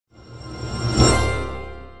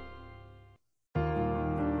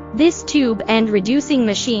This tube and reducing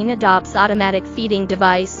machine adopts automatic feeding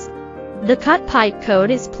device. The cut pipe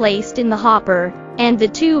coat is placed in the hopper, and the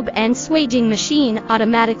tube and swaging machine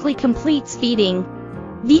automatically completes feeding.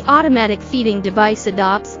 The automatic feeding device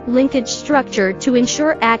adopts linkage structure to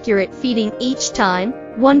ensure accurate feeding each time,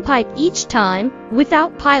 one pipe each time,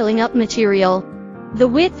 without piling up material. The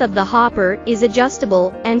width of the hopper is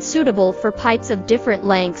adjustable and suitable for pipes of different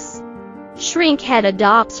lengths. Shrink head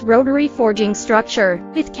adopts rotary forging structure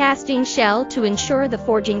with casting shell to ensure the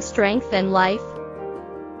forging strength and life.